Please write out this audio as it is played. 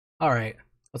All right,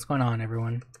 what's going on,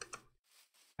 everyone?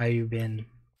 How you been?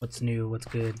 What's new? What's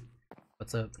good?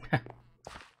 What's up?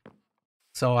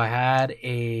 So I had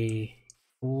a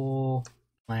cool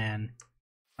plan.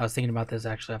 I was thinking about this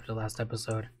actually after the last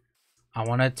episode. I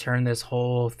want to turn this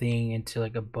whole thing into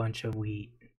like a bunch of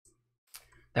wheat.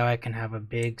 That way I can have a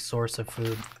big source of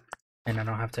food, and I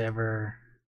don't have to ever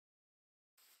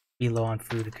be low on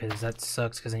food because that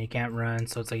sucks. Because then you can't run.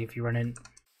 So it's like if you run into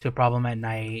a problem at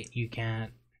night, you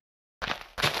can't.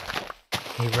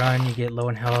 You run, you get low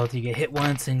in health, you get hit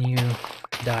once, and you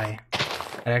die.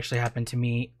 That actually happened to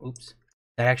me. Oops.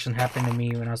 That actually happened to me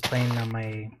when I was playing on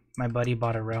my buddy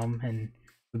bought a realm, and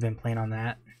we've been playing on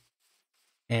that.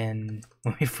 And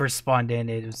when we first spawned in,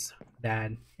 it was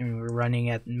bad. I mean, we were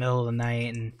running at the middle of the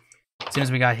night, and as soon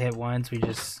as we got hit once, we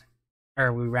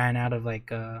ran out of like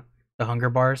the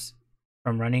hunger bars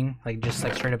from running, like just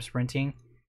like straight up sprinting.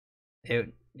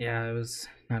 It was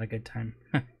not a good time.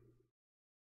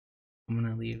 I'm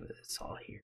gonna leave this all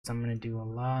here. So I'm gonna do a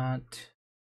lot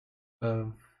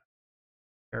of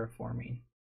terraforming.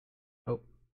 Oh,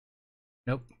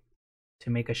 nope. To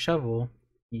make a shovel,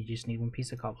 you just need one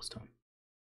piece of cobblestone.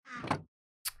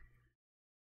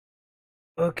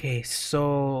 Okay,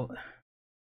 so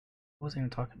what was I gonna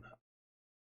talk about?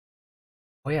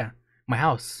 Oh yeah, my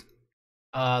house.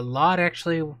 A lot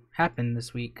actually happened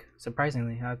this week.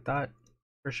 Surprisingly, I thought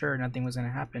for sure nothing was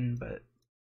gonna happen, but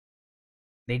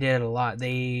they did a lot. What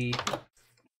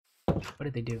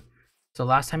did they do? So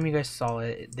last time you guys saw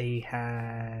it, they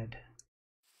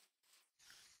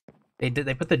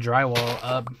put the drywall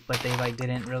up, but they like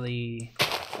didn't really.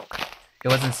 It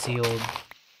wasn't sealed.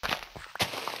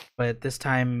 But this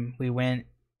time we went.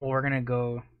 Well, we're gonna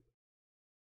go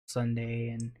Sunday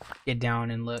and get down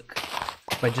and look.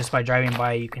 But just by driving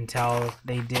by, you can tell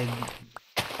they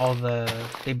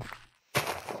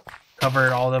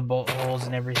covered all the bolt holes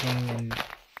and everything, and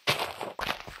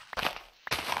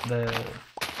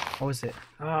what was it?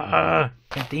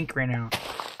 Can't think right now.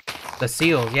 The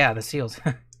seals, yeah, the seals.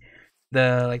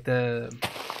 the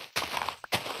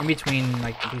in between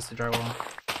like the piece of drywall.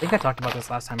 I think I talked about this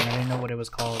last time and I didn't know what it was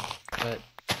called,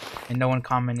 and no one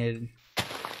commented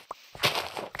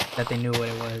that they knew what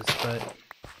it was, but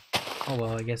oh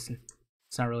well, I guess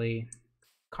it's not really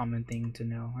a common thing to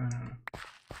know. I don't know.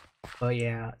 But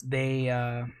yeah, they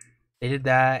did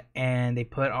that and they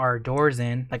put our doors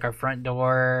in, like our front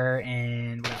door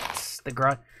and what else? The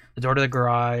door to the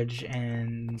garage,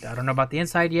 and I don't know about the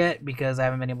inside yet because I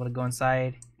haven't been able to go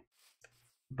inside.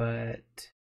 But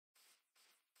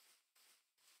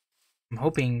I'm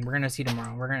hoping we're gonna see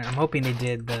tomorrow. I'm hoping they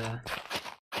did the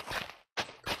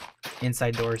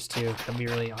inside doors too. That'd be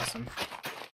really awesome.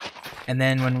 And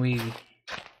then when we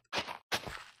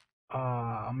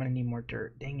I'm gonna need more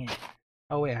dirt. Dang it.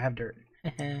 Oh wait, I have dirt.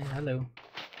 Hello.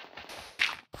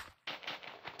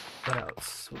 What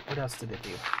else? What else did it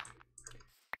do?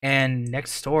 And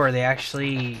next door, they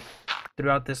actually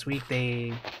throughout this week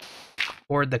they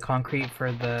poured the concrete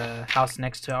for the house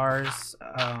next to ours,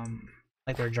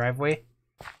 like their driveway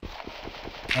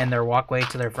and their walkway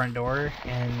to their front door.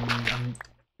 And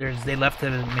they left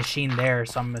the machine there,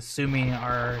 so I'm assuming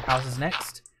our house is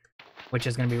next, which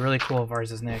is gonna be really cool if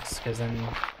ours is next, because then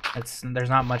there's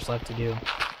not much left to do.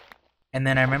 And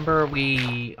then I remember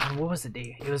what was the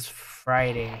day? It was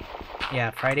Friday. Yeah,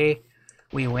 Friday.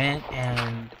 We went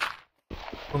and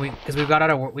because we got out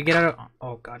of work,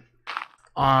 oh god.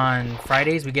 On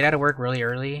Fridays we get out of work really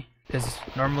early because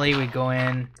normally we go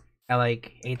in at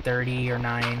like 8:30 or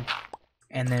 9,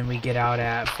 and then we get out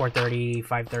at 4:30,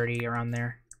 5:30 around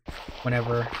there.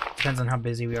 Whenever, depends on how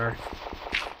busy we are.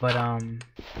 But on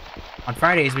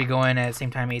Fridays we go in at the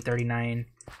same time, 8:39.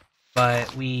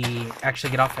 But we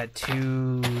actually get off at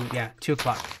 2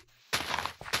 o'clock.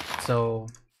 So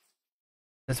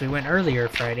since we went earlier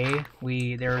Friday,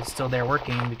 they were still there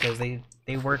working because they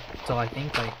worked till I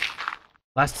think like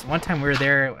one time we were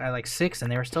there at like 6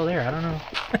 and they were still there. I don't know.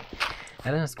 I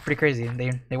don't know, it's pretty crazy.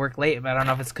 They work late, but I don't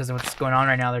know if it's because of what's going on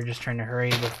right now. They're just trying to hurry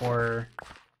before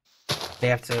they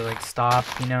have to like stop,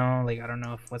 you know? Like I don't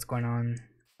know if what's going on.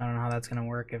 I don't know how that's gonna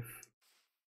work if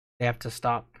they have to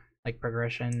stop like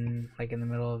progression like in the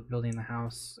middle of building the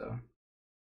house. So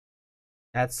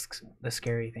that's the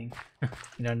scary thing.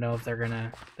 You don't know if they're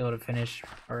gonna be able to finish,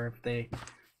 or if the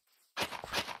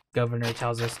governor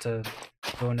tells us to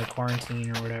go into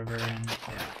quarantine or whatever. And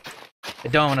yeah, I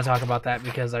don't want to talk about that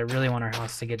because I really want our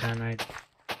house to get done. I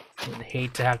would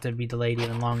hate to have to be delayed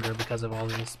even longer because of all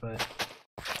this, but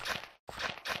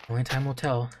only time will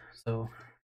tell. So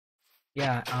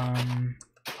yeah,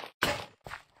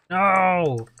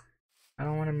 no, I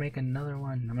don't want to make another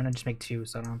one. I'm gonna just make two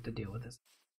so I don't have to deal with this.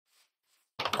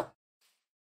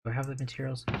 Do I have the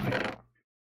materials?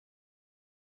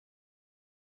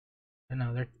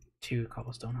 No, they're 2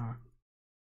 cobblestone, huh?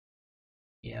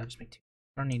 Yeah, I'll just make 2.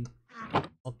 I don't need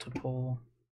multiple.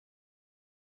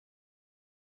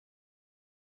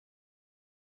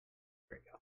 There we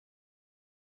go.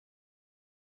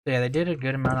 So yeah, they did a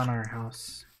good amount on our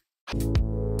house.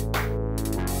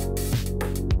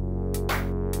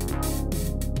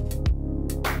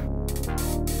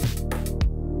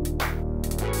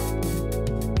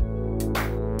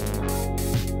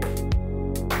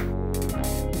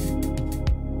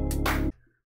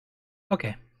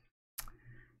 Okay.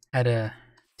 Had to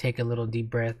take a little deep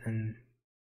breath and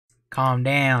calm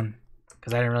down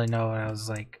because I didn't really know what I was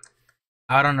like.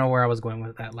 I don't know where I was going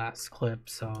with that last clip,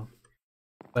 so.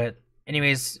 But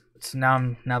anyways, so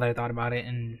now that I thought about it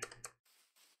and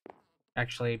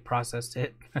actually processed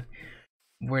it,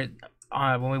 we're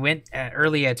when we went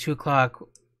early at 2 o'clock,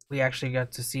 we actually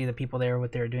got to see the people there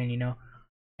what they were doing, you know.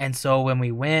 And so when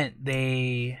we went,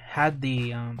 they had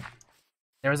the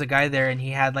there was a guy there, and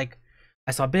he had like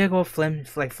I saw big old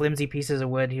flimsy pieces of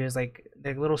wood. He was like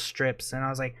little strips, and I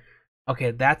was like,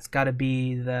 okay, that's got to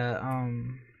be the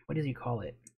what does he call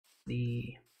it?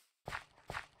 The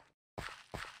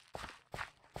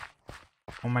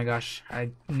oh my gosh, I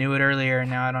knew it earlier.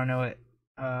 Now I don't know it.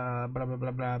 Blah blah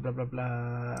blah blah blah blah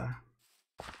blah.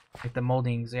 Like the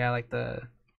moldings, yeah, like the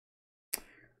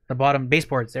bottom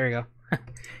baseboards. There you go.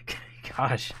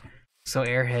 Gosh, so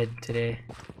airhead today.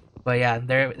 But yeah,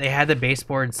 they had the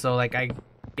baseboards, so like I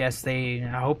guess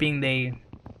hoping they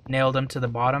nailed them to the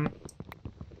bottom.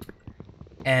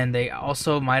 And they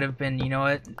also might have been, you know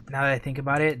what? Now that I think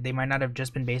about it, they might not have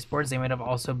just been baseboards. They might have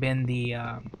also been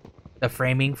the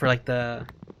framing for like the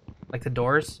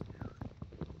doors.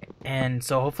 And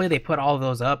so hopefully they put all of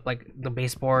those up, like the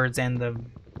baseboards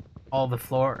and all the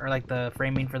floor or like the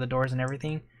framing for the doors and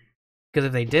everything. Because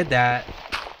if they did that,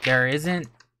 there isn't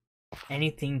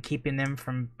anything keeping them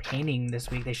from painting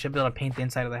this week. They should be able to paint the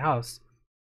inside of the house.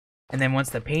 And then once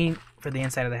the paint for the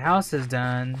inside of the house is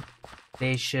done,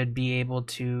 they should be able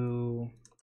to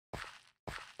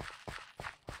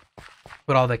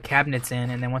put all the cabinets in.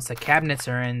 And then once the cabinets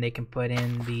are in, they can put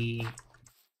in the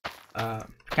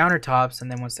countertops. And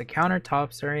then once the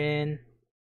countertops are in,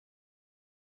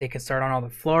 they can start on all the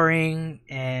flooring.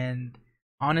 And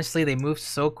honestly, they moved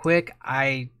so quick,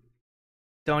 I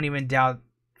don't even doubt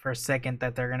for a second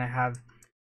that they're gonna have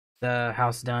the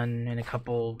house done in a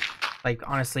couple, like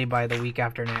honestly by the week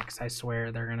after next. I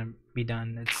swear they're gonna be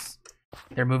done.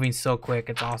 They're moving so quick.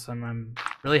 It's awesome. I'm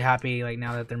really happy like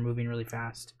now that they're moving really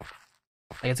fast.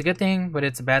 Like it's a good thing, but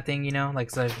it's a bad thing, you know, like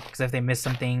so, because if they miss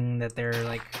something that they're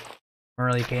like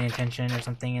weren't really paying attention or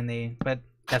something, and but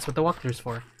that's what the walkthrough's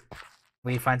for.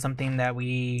 We find something that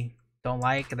we don't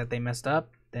like that they messed up,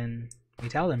 then we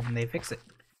tell them and they fix it.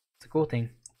 It's a cool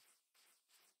thing.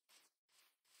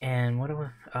 And what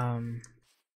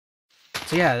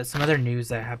so yeah, some other news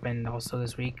that happened also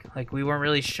this week. Like we weren't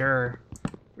really sure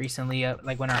recently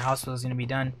like when our house was going to be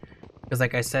done, because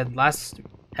like I said last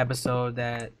episode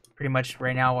that pretty much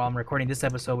right now while I'm recording this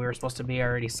episode we were supposed to be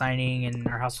already signing and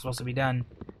our house was supposed to be done.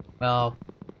 Well,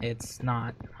 it's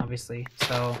not, obviously.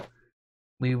 So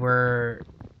we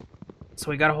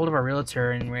got a hold of our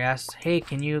realtor and we asked, hey,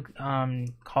 can you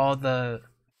call the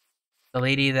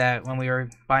lady that when we were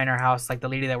buying our house, like the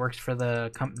lady that works for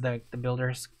the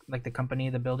builders, like the company,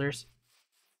 the builders,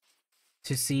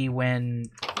 to see when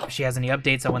she has any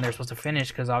updates on when they're supposed to finish,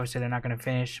 because obviously they're not going to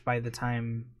finish by the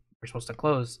time we're supposed to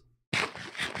close.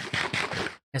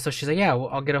 And so she's like, yeah, well,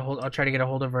 I'll try to get a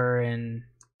hold of her and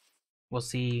we'll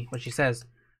see what she says.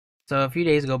 So a few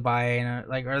days go by and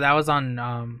or that was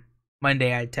on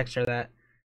Monday. I text her that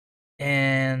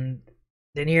and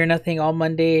didn't hear nothing all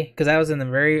Monday, because I was in the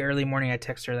very early morning. I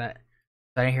texted her that.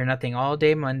 I didn't hear nothing all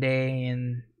day Monday,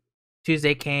 and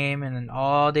Tuesday came, and then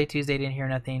all day Tuesday didn't hear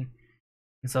nothing.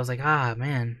 And so I was like, ah,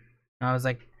 man. And I was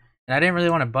like, and I didn't really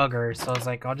want to bug her, so I was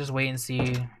like, I'll just wait and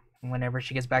see whenever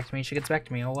she gets back to me. She gets back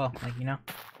to me. Oh well, like, you know.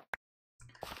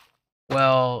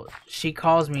 Well, she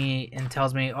calls me and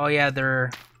tells me, oh yeah,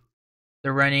 they're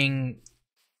running.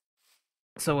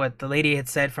 So what the lady had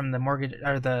said from the mortgage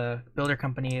or the builder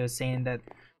company was saying that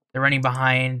they're running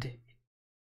behind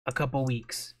a couple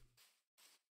weeks.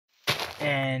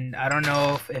 And I don't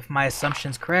know if my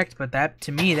assumption's correct, but that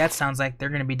to me that sounds like they're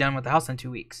going to be done with the house in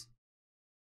 2 weeks.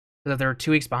 Because if they're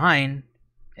 2 weeks behind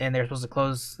and they're supposed to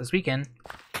close this weekend,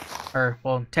 or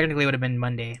well, technically it would have been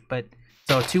Monday, but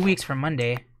so 2 weeks from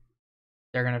Monday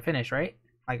they're going to finish, right?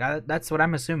 Like that's what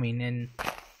I'm assuming. And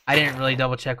I didn't really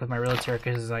double check with my realtor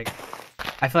because like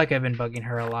I feel like I've been bugging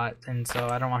her a lot, and so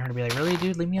I don't want her to be like, really,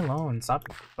 dude, leave me alone, stop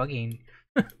bugging.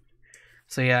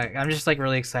 So yeah, I'm just like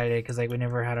really excited because like we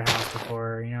never had a house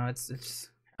before. You know, it's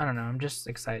I don't know. I'm just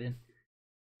excited,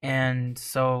 and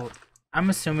so I'm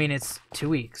assuming it's 2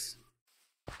 weeks.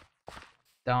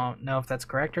 Don't know if that's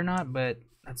correct or not, but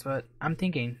that's what I'm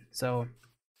thinking. So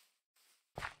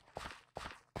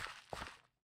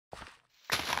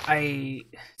I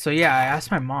yeah, I asked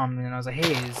my mom and I was like,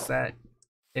 "Hey, is that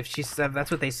if she said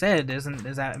that's what they said, is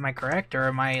that am I correct or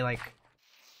am I like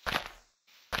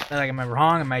am I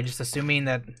wrong? Am I just assuming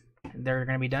that they're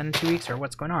going to be done in 2 weeks or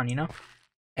what's going on, you know?"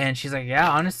 And she's like,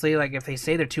 "Yeah, honestly, like if they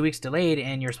say they're 2 weeks delayed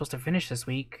and you're supposed to finish this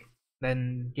week,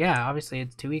 then yeah, obviously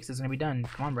it's 2 weeks. It's gonna be done.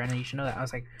 Come on, Brandon, you should know that." I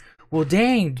was like, "Well,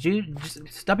 dang, dude, just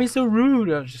stop being so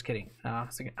rude." I was just kidding. I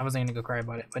wasn't gonna go cry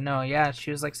about it, but no, yeah,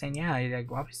 she was like saying, "Yeah,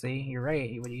 like obviously you're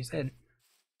right. What you said."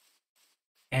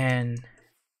 And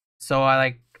so I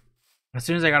like as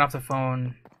soon as I got off the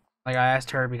phone, like I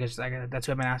asked her because like that's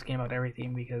who I've been asking about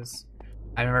everything because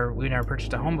we never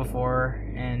purchased a home before,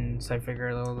 and so I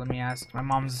figured, well, let me ask. My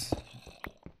mom's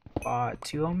bought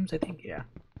 2 homes, I think. Yeah,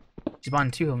 she's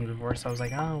bought 2 homes before, so I was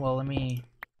like, oh well, let me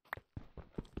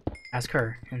ask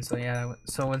her. And so yeah,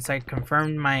 so once I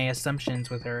confirmed my assumptions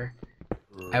with her,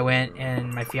 I went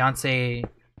and my fiance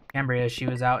Cambria, she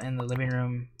was out in the living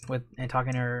room with and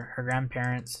talking to her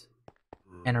grandparents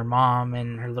and her mom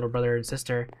and her little brother and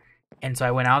sister. And so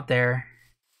I went out there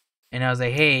and I was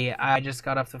like, hey, I just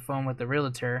got off the phone with the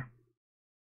realtor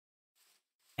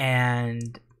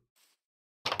and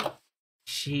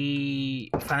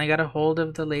she finally got a hold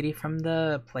of the lady from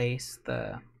the place,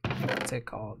 what's it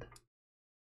called?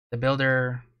 The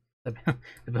builder, the,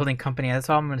 the building company. That's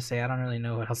all I'm gonna say. I don't really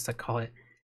know what else to call it.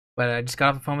 But I just got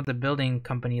off the phone with the building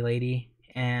company lady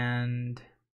and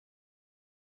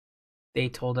they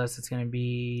told us it's gonna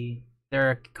be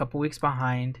they're a couple weeks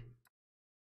behind.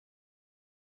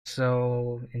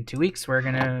 So in 2 weeks we're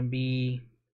gonna be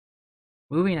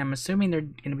moving. I'm assuming they're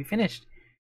gonna be finished.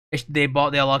 They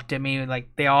all looked at me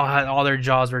like they all had all their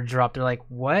jaws were dropped. They're like,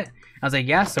 "What?" I was like,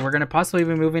 "Yeah, so we're gonna possibly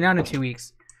be moving out in 2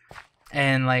 weeks."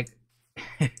 And like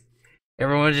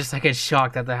everyone was just like in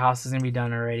shock that the house is gonna be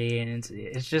done already, and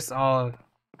it's just all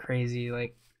crazy.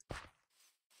 Like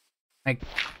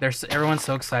everyone's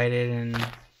so excited, and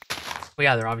well,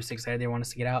 yeah, they're obviously excited. They want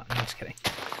us to get out. I'm just kidding.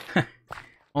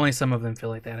 Only some of them feel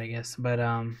like that, I guess. But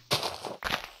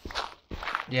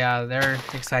yeah, they're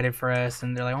excited for us,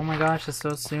 and they're like, "Oh my gosh, it's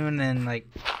so soon!" And like,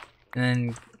 and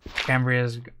then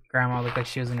Cambria's grandma looked like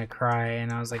she was gonna cry,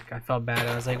 and I was like, I felt bad.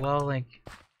 I was like, well, like,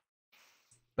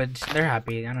 but they're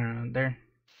happy. I don't know. They're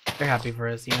happy for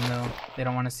us, even though they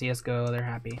don't want to see us go. They're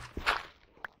happy.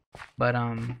 But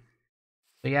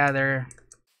yeah,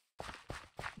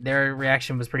 their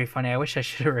reaction was pretty funny. I wish I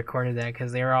should have recorded that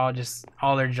because they were all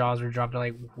their jaws were dropped. They're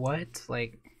like, what?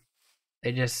 Like,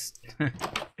 they just, I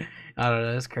don't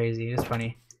know. It's crazy. It's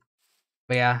funny.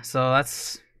 But yeah, so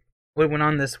that's what went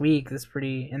on this week. That's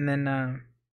pretty. And then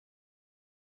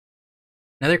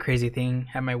another crazy thing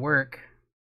at my work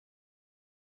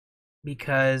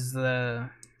because it's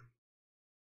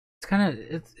kind of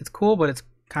it's cool, but it's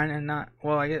kind of not.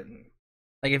 Well, I get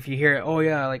like if you hear it, oh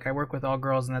yeah, like I work with all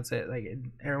girls and that's it. Like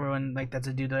everyone like that's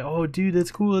a dude. Like, oh dude, that's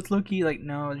cool. It's Loki. Like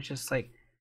no, it's just like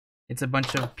it's a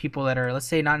bunch of people that are, let's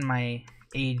say, not in my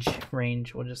age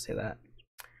range. We'll just say that.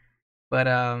 But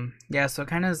yeah, so it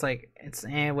kind of is like it's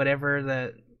whatever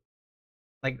that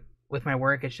like with my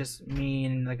work, it's just me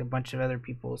and like a bunch of other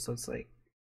people. So it's like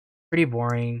pretty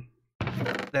boring.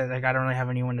 That like I don't really have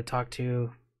anyone to talk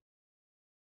to.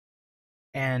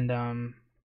 And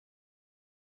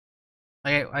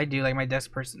like I do like my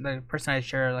desk person, the person I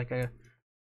share like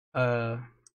a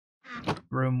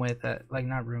room with, like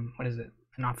not room, what is it?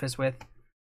 An office with.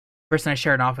 Person I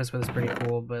share an office with is pretty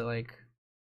cool, but like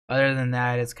other than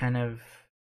that, it's kind of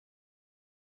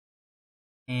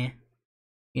you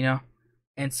know.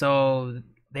 And so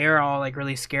they're all like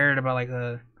really scared about like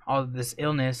all this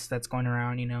illness that's going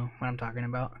around. You know what I'm talking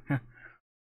about.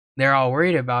 They're all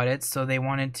worried about it, so they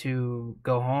wanted to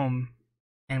go home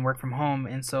and work from home.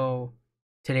 And so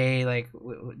today, like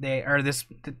they are this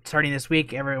starting this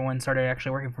week, everyone started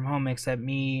actually working from home except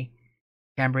me,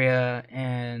 Cambria,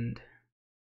 and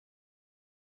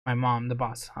my mom, the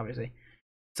boss, obviously.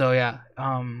 So yeah,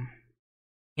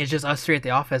 it's just us three at the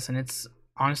office, and it's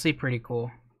honestly pretty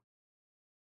cool.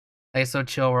 Like it's so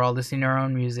chill. We're all listening to our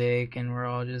own music, and we're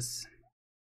all just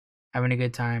having a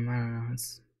good time. I don't know.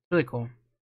 It's really cool.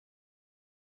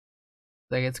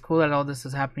 Like it's cool that all this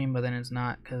is happening, but then it's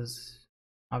not because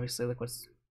obviously look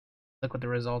what the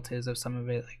result is of some of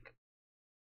it.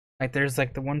 Like there's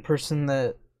like the one person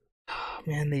that, oh,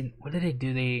 man, they what did they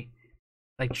do? They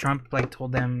like Trump like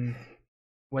told them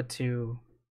what to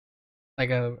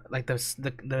the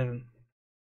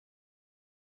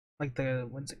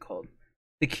what's it called?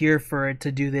 The cure for it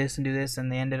to do this and do this,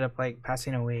 and they ended up like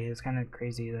passing away. It's kind of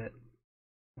crazy that.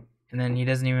 And then he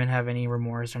doesn't even have any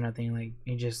remorse or nothing. Like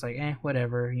he just like,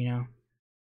 whatever, you know.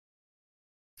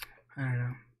 I don't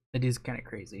know. The dude's kind of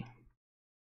crazy.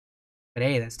 But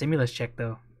hey, that stimulus check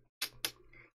though.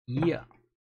 Yeah.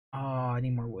 Oh, I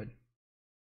need more wood.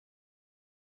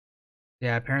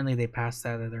 Yeah, apparently they passed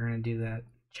that they're gonna do that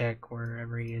check where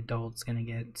every adult's gonna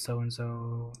get so and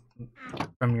so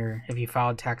from your if you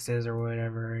filed taxes or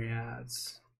whatever. Yeah,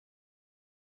 it's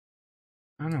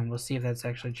I don't know. We'll see if that's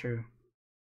actually true.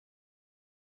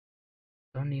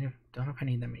 Don't know if I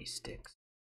need that many sticks.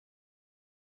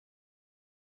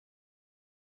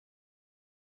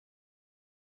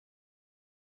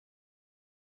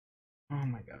 Oh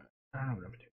my god, I don't know what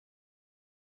I'm doing.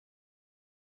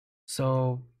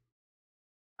 So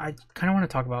I kind of want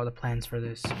to talk about the plans for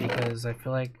this because I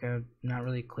feel like I'm not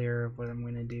really clear of what I'm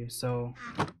gonna do. So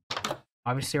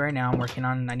obviously right now I'm working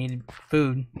on I need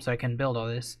food so I can build all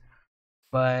this,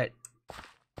 but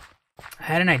I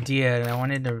had an idea and I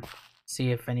wanted to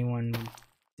see if anyone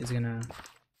is gonna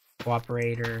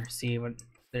cooperate or see what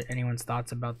anyone's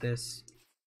thoughts about this.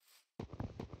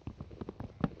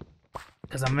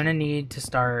 Because I'm gonna need to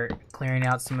start clearing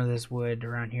out some of this wood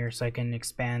around here so I can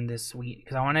expand this wheat.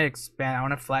 Because I want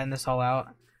to flatten this all out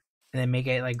and then make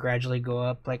it like gradually go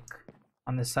up like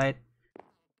on this side.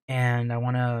 And I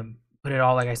want to put it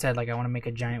all like I said, like I want to make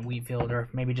a giant wheat field or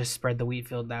maybe just spread the wheat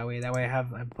field that way. That way I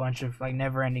have a bunch of like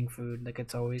never-ending food. Like I'm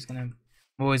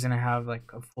always gonna have like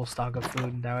a full stock of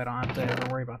food. That way I don't have to ever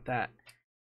worry about that.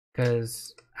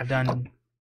 Because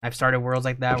I've started worlds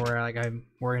like that where like I'm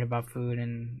worried about food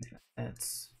and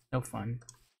it's no fun.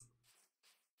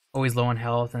 Always low on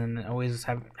health and always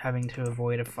having to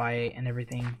avoid a fight and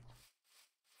everything.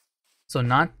 So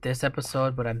not this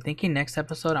episode, but I'm thinking next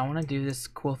episode I want to do this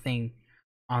cool thing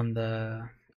on the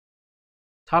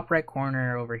top right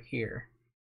corner over here.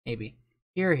 Maybe.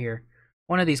 Here or here.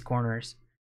 One of these corners.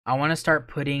 I want to start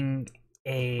putting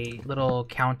a little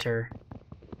counter.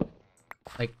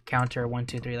 Like counter 1,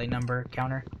 2, 3, like number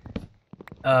counter.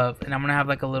 And I'm gonna have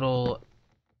like a little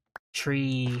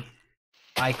tree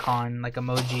icon, like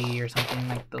emoji or something,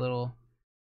 like the little,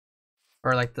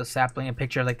 or like the sapling, a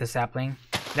picture of like the sapling.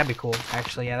 That'd be cool,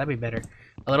 actually. Yeah, that'd be better.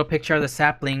 A little picture of the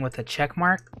sapling with a check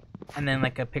mark, and then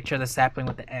like a picture of the sapling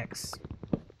with the X.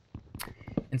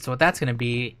 And so what that's gonna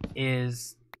be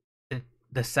is I'm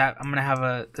gonna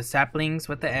have the saplings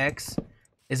with the X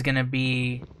is gonna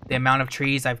be the amount of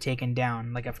trees I've taken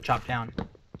down, like I've chopped down.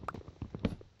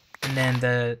 And then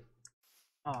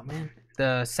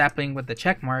the sapling with the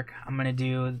check mark, I'm gonna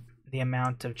do the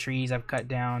amount of trees I've cut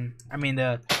down. I mean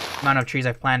the amount of trees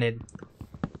I've planted.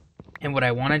 And what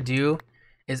I want to do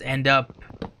is end up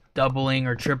doubling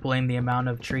or tripling the amount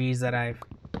of trees that I've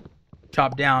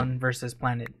chopped down versus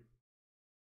planted.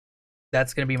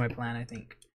 That's gonna be my plan, I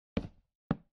think.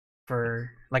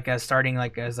 For like as starting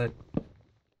like as a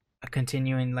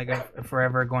continuing like a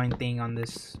forever going thing on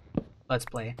this Let's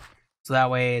Play. So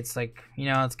that way it's like, you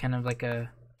know, it's kind of like a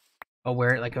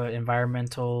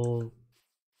environmental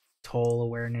toll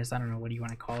awareness. I don't know what do you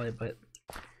want to call it, but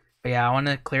yeah, I want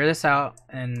to clear this out,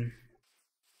 and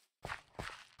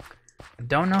I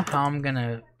don't know how I'm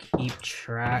gonna keep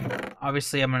track.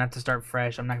 Obviously, I'm gonna have to start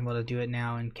fresh. I'm not gonna be able to do it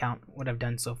now and count what I've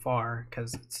done so far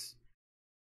because it's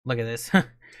look at this.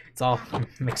 It's all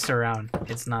mixed around.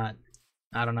 It's not.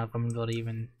 I don't know if I'm gonna be able to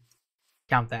even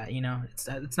count that. You know,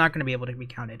 it's not gonna be able to be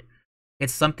counted.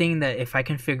 It's something that if I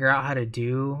can figure out how to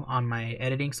do on my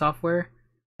editing software,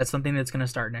 that's something that's gonna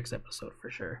start next episode for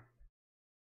sure.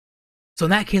 So in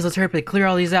that case, let's hurry up and clear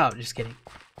all these out. Just kidding.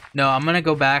 No, I'm gonna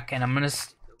go back and I'm gonna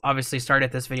obviously start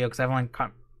at this video because I've only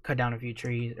cut down a few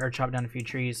trees or chopped down a few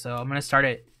trees. So I'm gonna start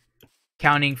it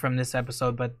counting from this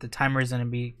episode, but the timer is gonna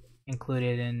be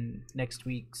included in next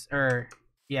week's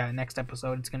next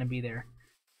episode. It's gonna be there.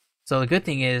 So the good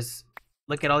thing is,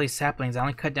 look at all these saplings. I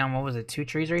only cut down, what was it, 2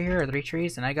 trees right here or 3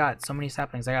 trees, and I got so many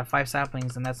saplings. I got 5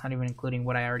 saplings, and that's not even including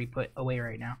what I already put away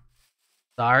right now.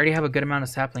 So I already have a good amount of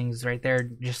saplings right there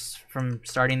just from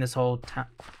starting this whole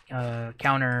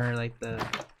counter, like the.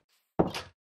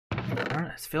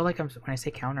 I feel like when I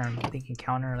say counter, I'm thinking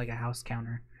counter like a house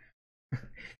counter. I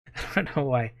don't know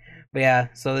why, but yeah.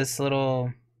 So this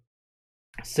little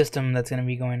system that's gonna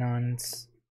be going on, I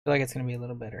feel like it's gonna be a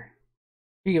little better.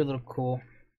 Be a little cool.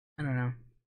 I don't know.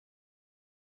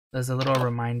 There's a little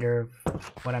reminder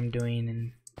of what I'm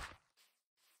doing,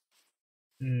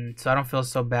 and so I don't feel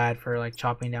so bad for like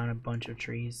chopping down a bunch of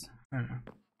trees. I don't know.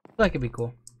 I feel like it'd be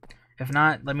cool. If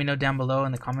not, let me know down below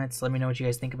in the comments. Let me know what you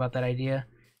guys think about that idea.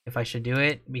 if I should do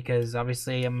it, because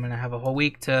obviously I'm gonna have a whole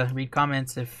week to read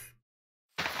comments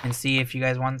and see if you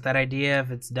guys want that idea,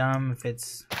 if it's dumb, if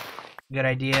it's a good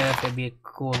idea, if it'd be a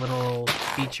cool little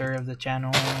feature of the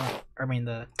channel, or I mean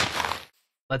the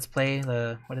let's play,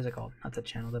 the what is it called? Not the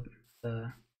channel,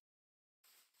 the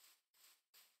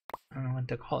I don't know what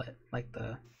to call it, like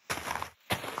the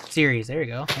series. There you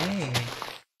go. Hey.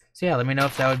 So yeah, let me know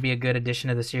if that would be a good addition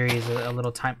to the series. A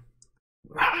little time.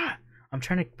 I'm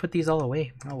trying to put these all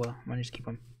away. Oh well, I'm gonna just keep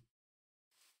them.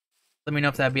 Let me know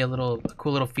if that'd be a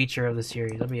cool little feature of the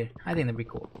series. I think that'd be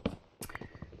cool.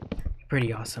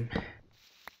 Pretty awesome.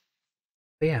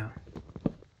 But yeah.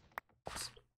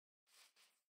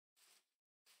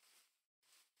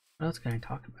 What else can I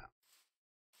talk about?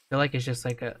 I feel like it's just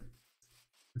like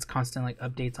it's constant like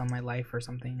updates on my life or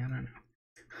something. I don't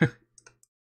know.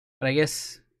 But I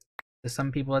guess to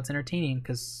some people it's entertaining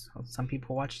because some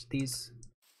people watch these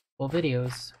full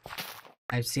videos.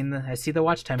 I see the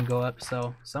watch time go up,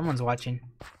 so someone's watching.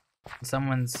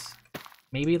 Someone's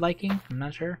maybe liking, I'm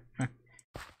not sure.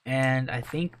 And I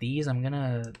think these don't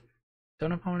know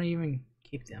if I want to even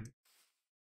keep them.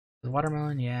 The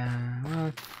watermelon, yeah,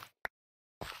 well,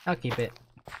 I'll keep it.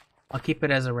 I'll keep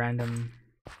it as a random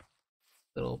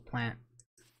little plant.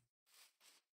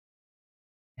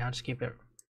 Yeah, I'll just keep it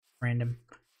random.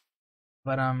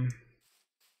 But I'm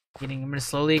gonna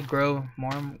slowly grow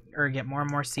more, or get more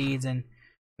and more seeds, and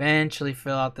eventually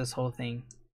fill out this whole thing.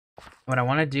 What I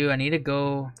want to do, I need to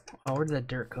go. Oh, where did that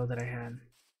dirt go that I had?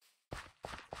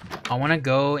 I want to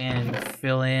go and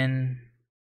fill in.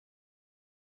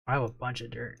 I have a bunch of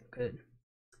dirt. Good.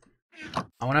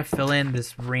 I want to fill in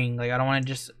this ring. Like I don't want to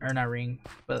just, or not ring,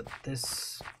 but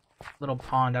this little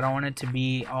pond. I don't want it to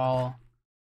be all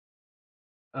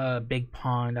a big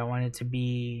pond. I want it to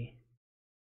be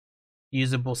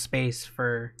usable space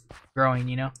for growing,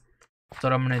 you know? So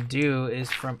what I'm gonna do is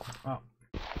oh,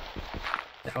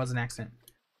 that was an accident.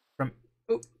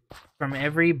 From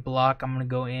every block, I'm gonna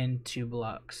go in 2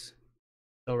 blocks.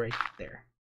 So right there.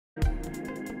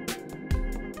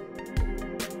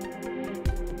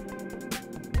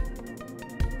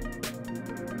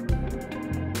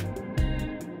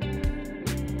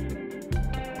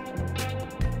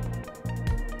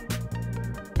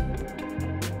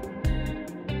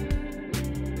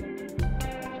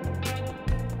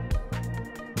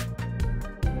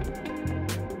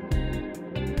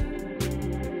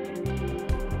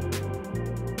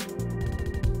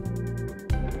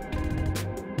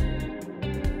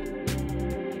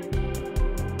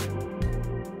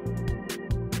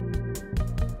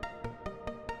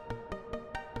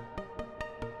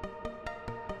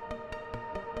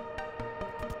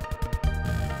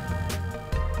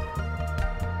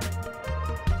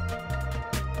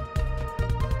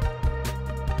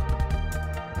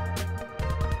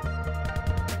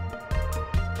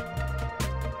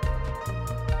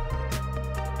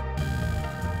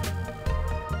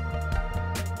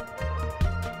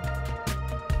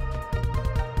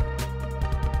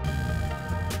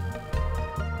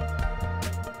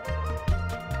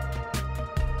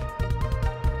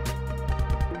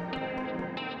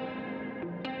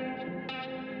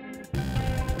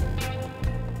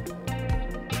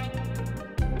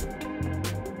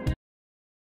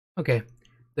 Okay,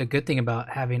 the good thing about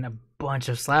having a bunch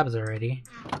of slabs already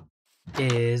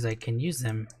is I can use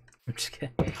them. I'm just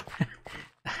kidding.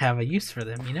 I have a use for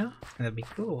them, you know? That'd be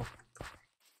cool.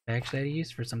 I actually had a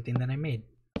use for something that I made.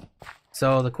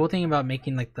 So the cool thing about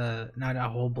making like not a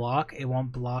whole block, it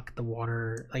won't block the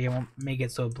water, like it won't make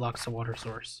it so it blocks the water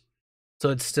source. So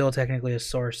it's still technically a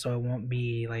source, so it won't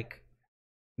be like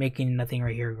making nothing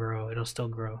right here grow. It'll still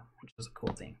grow, which is a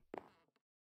cool thing.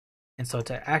 And so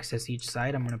to access each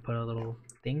side, I'm going to put a little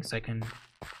thing so I can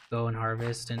go and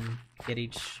harvest and get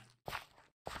each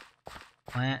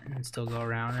plant and still go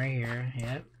around right here.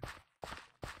 Yep.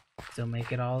 Still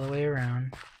make it all the way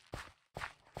around.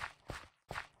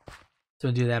 So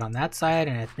we'll do that on that side,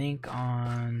 and I think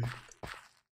on...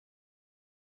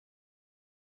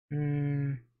 I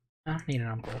don't need it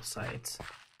on both sides.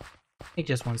 I think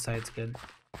just one side's good.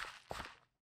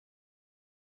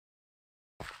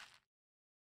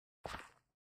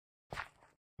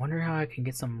 Wonder how I can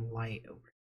get some light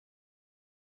over.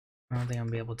 I don't think I'm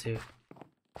gonna be able to,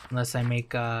 unless I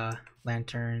make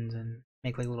lanterns and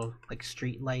make like little like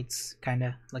street lights kind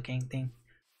of looking thing.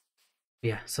 But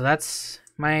yeah, so that's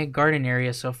my garden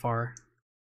area so far.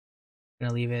 I'm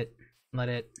gonna leave it, let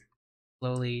it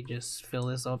slowly just fill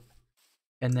this up,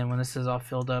 and then when this is all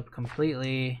filled up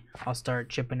completely, I'll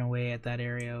start chipping away at that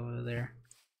area over there.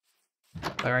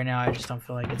 But right now I just don't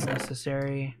feel like it's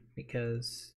necessary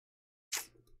because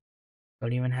I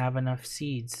don't even have enough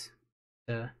seeds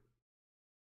to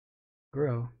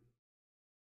grow.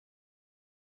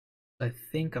 I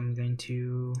think I'm going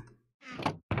to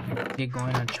get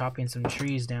going on chopping some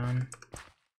trees down,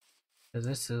 because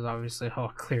this is obviously all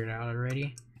cleared out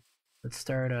already. Let's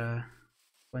start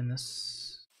going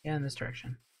this, yeah, in this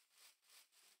direction.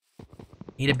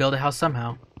 Need to build a house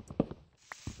somehow.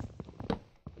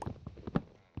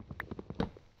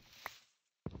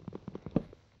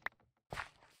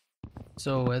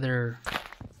 So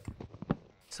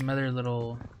some other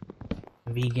little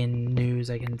vegan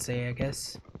news I can say, I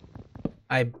guess.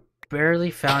 I barely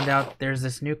found out there's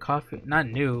this new coffee, not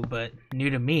new, but new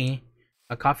to me,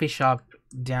 a coffee shop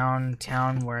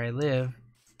downtown where I live,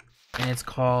 and it's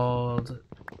called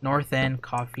North End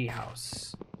Coffee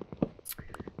House.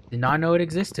 Did not know it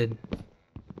existed.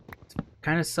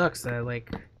 Kind of sucks that like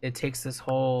it takes this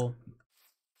whole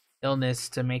illness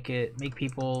to make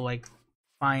people like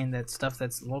find that stuff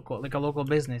that's local, like a local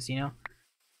business, you know?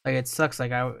 Like it sucks.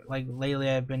 Like lately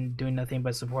I've been doing nothing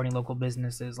but supporting local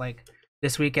businesses. Like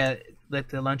this week at like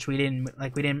the lunch we didn't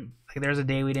there was a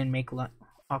day we didn't make lunch.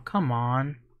 Oh, come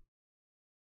on.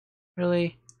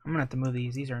 Really? I'm gonna have to move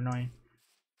these. These are annoying.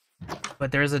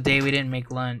 But there was a day we didn't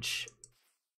make lunch.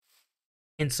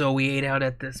 And so we ate out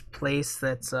at this place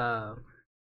that's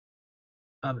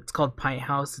it's called Pint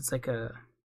House. It's like a,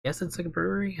 I guess it's like a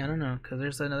brewery. I don't know, because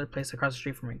there's another place across the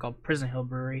street from it called Prison Hill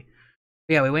Brewery.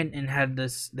 But yeah, we went and had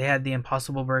this. They had the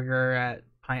Impossible Burger at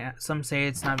Pint. Some say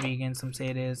it's not vegan. Some say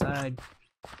it is.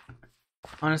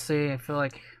 Honestly, I feel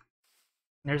like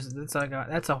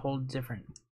that's a whole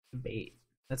different debate.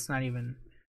 That's not even.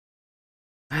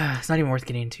 It's not even worth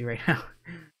getting into right now.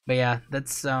 But yeah,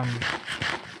 that's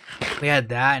we had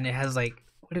that, and it has like,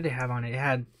 what did it have on it? It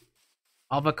had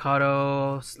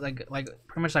avocado, like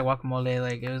pretty much like guacamole.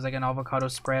 Like it was like an avocado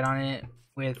spread on it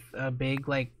with a big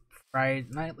like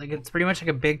fried, not like, it's pretty much like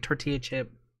a big tortilla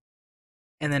chip.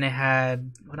 And then it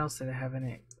had, what else did it have in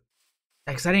it?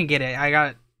 Because I didn't get it. I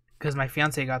got, because my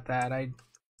fiance got that. I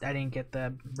didn't get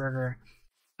the burger.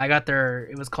 I got their,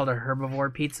 it was called a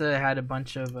herbivore pizza. It had a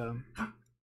bunch of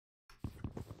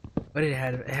what did it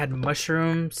have? It had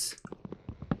mushrooms,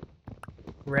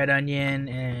 red onion,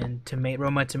 and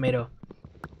Roma tomato.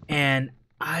 And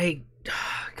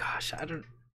gosh,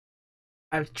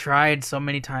 I've tried so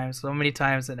many times,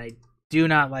 and I do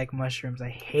not like mushrooms. I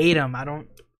hate them. It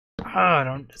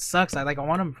sucks. I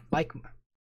want to like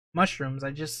mushrooms.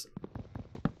 I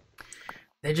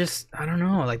don't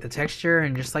know, like the texture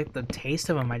and just like the taste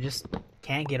of them. I just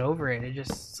can't get over it. It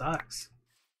just sucks.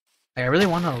 Like, I really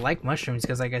want to like mushrooms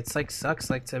because like it's like sucks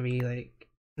like to be like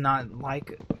not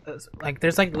like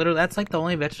there's like literally, that's like the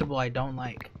only vegetable I don't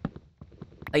like.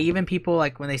 Like even people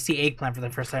like when they see eggplant for the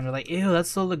first time, they're like, "Ew, that's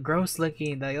so gross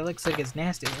looking. Like it looks like it's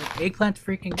nasty." Like, eggplant's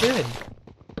freaking good.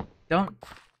 Don't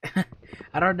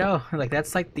I don't know. Like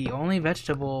that's like the only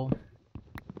vegetable.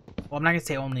 Well, I'm not gonna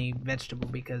say only vegetable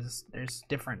because there's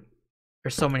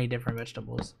so many different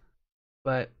vegetables,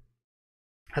 but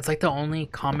that's like the only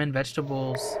common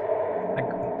vegetables. Like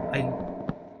I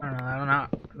don't know.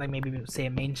 Like maybe say a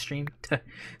mainstream.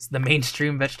 It's the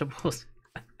mainstream vegetables.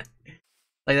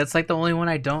 Like that's like the only one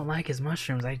I don't like is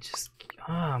mushrooms.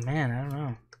 Oh man, I don't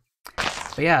know.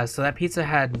 But yeah, so that pizza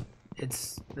had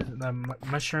the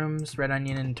mushrooms, red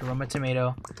onion, and Roma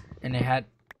tomato, and it had,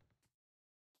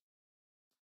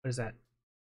 what is that?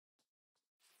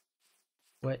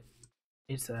 What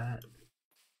is that?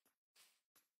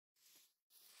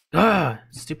 Ah,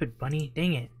 stupid bunny!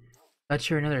 Dang it! Thought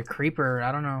you were another creeper.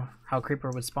 I don't know how creeper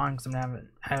would spawn because I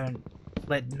haven't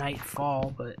let night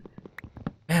fall, but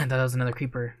man, that was another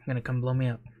creeper gonna come blow me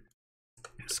up.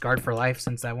 Scarred for life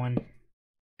since that one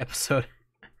episode.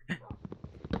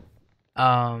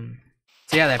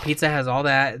 So yeah, that pizza has all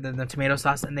that, the tomato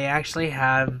sauce, and they actually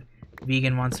have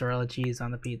vegan mozzarella cheese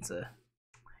on the pizza.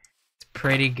 It's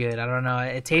pretty good. I don't know.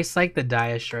 It tastes like the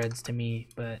Dia shreds to me,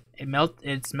 but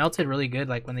it's melted really good.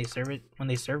 Like when they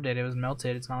served it, it was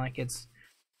melted. It's not like it's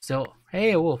still.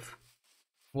 Hey, a wolf.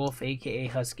 Wolf, aka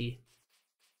Husky.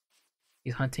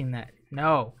 He's hunting that.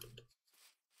 No.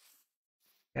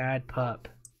 Bad pup.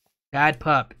 Bad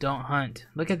pup. Don't hunt.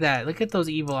 Look at that. Look at those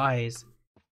evil eyes.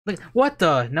 Look. What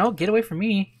the? No, get away from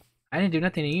me. I didn't do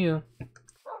nothing to you.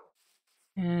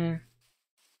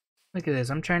 Look at this.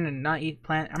 I'm trying to not eat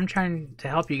plant. I'm trying to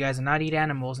help you guys and not eat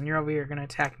animals, and you're over here gonna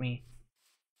attack me.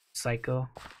 Psycho.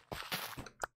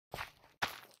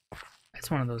 That's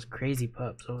one of those crazy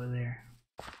pups over there.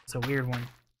 It's a weird one.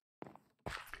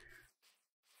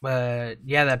 But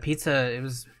yeah, that pizza, it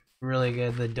was really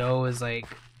good. The dough is like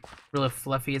really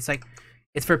fluffy. It's like,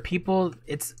 it's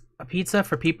a pizza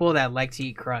for people that like to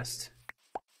eat crust.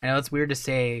 I know it's weird to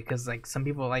say because like some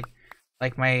people like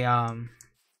Like my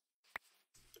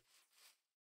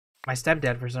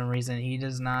stepdad, for some reason, he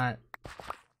does not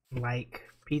like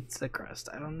pizza crust.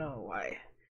 I don't know why.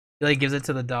 He like gives it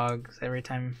to the dogs every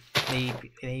time they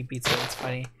eat pizza. It's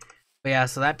funny. But yeah,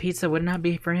 so that pizza would not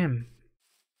be for him.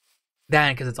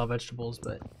 That because it's all vegetables,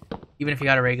 but even if you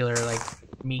got a regular like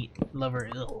meat lover,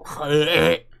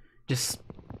 just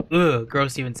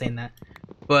gross even saying that.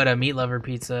 But a meat lover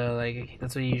pizza, like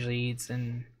that's what he usually eats,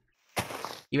 and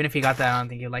even if you got that, I don't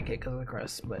think you'd like it because of the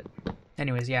crust. But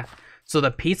anyways, yeah. So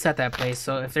the pizza at that place.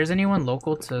 So if there's anyone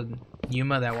local to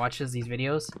Yuma that watches these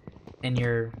videos, and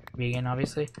you're vegan,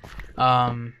 obviously,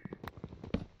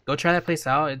 go try that place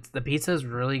out. The pizza is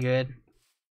really good.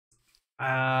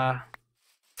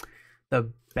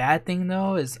 The bad thing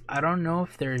though is I don't know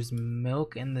if there's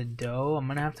milk in the dough. I'm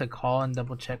gonna have to call and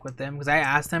double check with them because I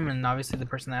asked them, and obviously the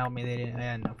person that helped me, they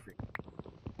had no free.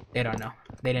 They don't know.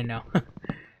 They didn't know.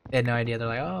 They had no idea. They're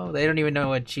like, oh, they don't even know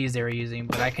what cheese they were using,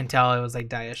 but I can tell it was like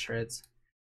Diet Shreds.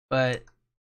 But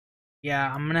yeah,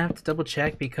 I'm gonna have to double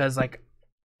check because like,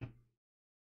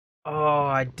 oh,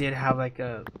 I did have like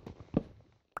a,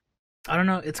 I don't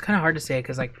know. It's kind of hard to say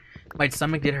because like my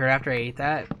stomach did hurt after I ate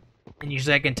that. And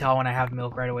usually I can tell when I have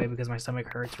milk right away because my stomach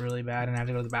hurts really bad and I have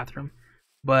to go to the bathroom.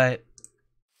 But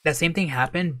that same thing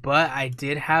happened, but I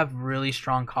did have really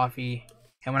strong coffee.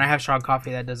 And when I have strong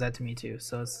coffee, that does that to me too.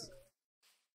 So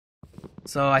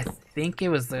I think it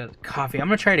was the coffee. I'm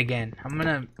going to try it again.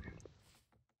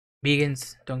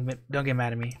 Vegans, don't get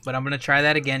mad at me. But I'm going to try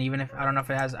that again even if I don't know if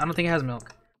it has, I don't think it has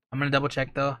milk. I'm going to double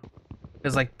check though.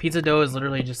 Because like pizza dough is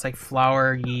literally just like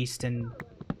flour, yeast, and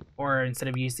or instead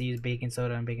of yeast, they use baking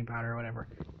soda and baking powder or whatever.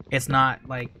 It's not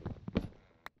like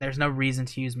there's no reason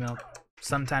to use milk.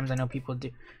 Sometimes I know people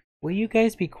do. Will you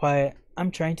guys be quiet?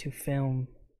 I'm trying to film.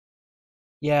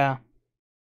 Yeah,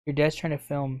 your dad's trying to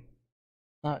film.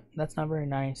 That's not very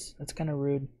nice. That's kind of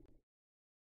rude.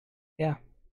 Yeah,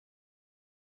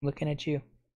 looking at you.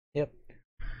 Yep.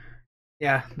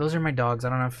 Yeah, those are my dogs. I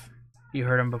don't know if you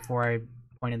heard them before I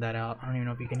pointed that out. I don't even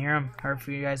know if you can hear them or if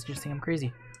you guys just think I'm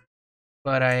crazy.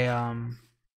 But I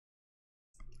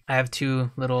have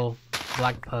two little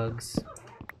black pugs,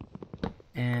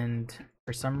 and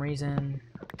for some reason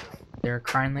they're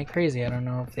crying like crazy. I don't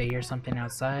know if they hear something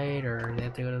outside or they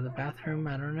have to go to the bathroom.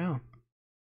 I don't know.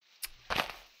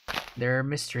 They're a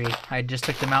mystery. I just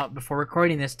took them out before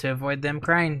recording this to avoid them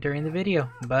crying during the video,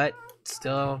 but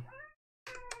still.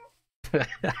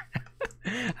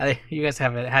 You guys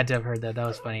had to have heard that. That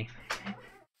was funny.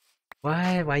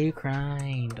 Why are you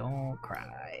crying? Don't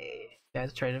cry. You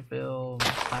guys try to film.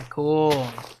 It's not cool.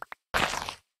 But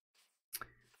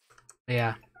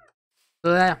yeah.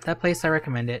 So that place, I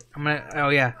recommend it. I'm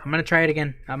gonna try it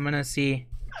again. I'm gonna see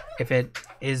if it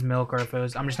is milk or if it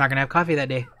was. I'm just not gonna have coffee that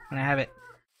day when I have it.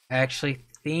 I actually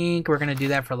think we're gonna do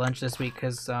that for lunch this week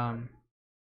because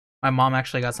my mom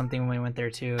actually got something when we went there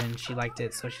too, and she liked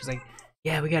it. So she's like,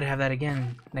 "Yeah, we gotta have that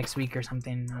again next week or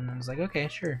something." And I was like, "Okay,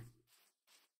 sure."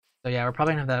 So yeah, we're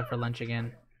probably gonna have that for lunch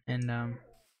again, and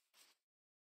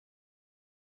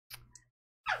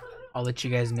I'll let you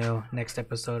guys know next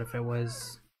episode if it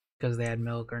was because they had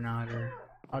milk or not, or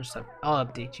I'll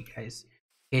update you guys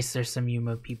in case there's some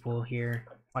Yuma people here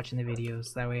watching the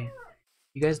videos. That way,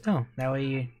 you guys know. That way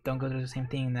you don't go through the same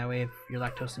thing. That way, if you're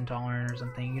lactose intolerant or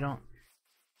something, you don't.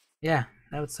 Yeah,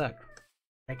 that would suck.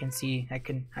 I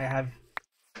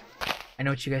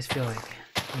know what you guys feel like.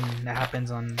 And that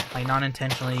happens on, like,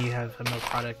 non-intentionally you have a milk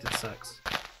product, it sucks.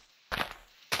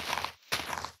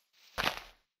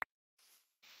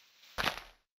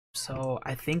 So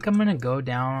I think I'm gonna go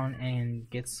down and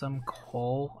get some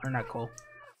coal, or not coal,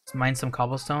 mine some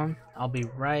cobblestone. I'll be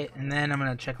right, and then I'm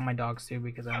gonna check on my dogs too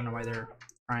because I don't know why they're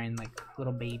crying like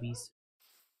little babies.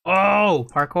 Oh,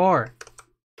 parkour!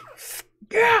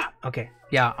 Yeah. Okay.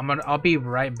 Yeah, I'll be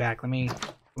right back. Let me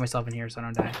put myself in here so I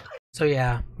don't die. So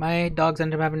yeah, my dogs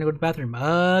ended up having to go to the bathroom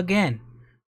again.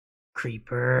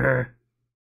 Creeper.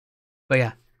 But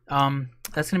yeah,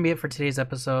 that's gonna be it for today's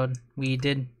episode. We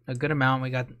did a good amount. We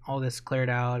got all this cleared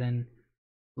out and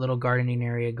a little gardening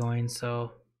area going.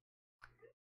 So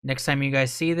next time you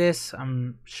guys see this,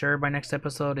 I'm sure by next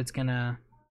episode it's gonna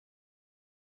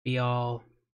be all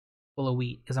full of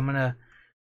wheat because I'm not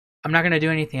gonna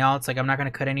do anything else. Like I'm not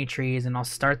gonna cut any trees, and I'll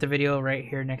start the video right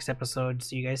here next episode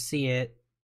so you guys see it.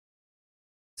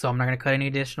 So I'm not going to cut any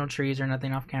additional trees or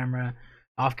nothing off camera.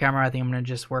 Off camera, I think I'm going to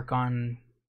just work on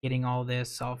getting all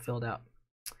this all filled out.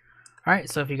 Alright,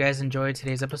 so if you guys enjoyed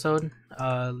today's episode,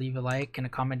 leave a like and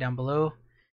a comment down below.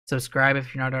 Subscribe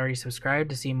if you're not already subscribed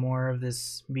to see more of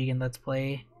this vegan Let's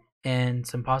Play and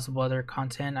some possible other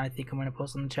content I think I'm going to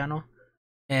post on the channel.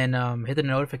 and hit the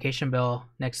notification bell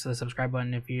next to the subscribe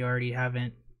button if you already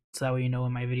haven't, so that way you know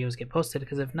when my videos get posted,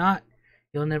 because if not,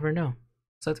 you'll never know.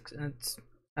 So it's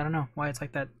I don't know why it's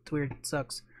like that. It's weird. It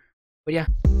sucks. But yeah.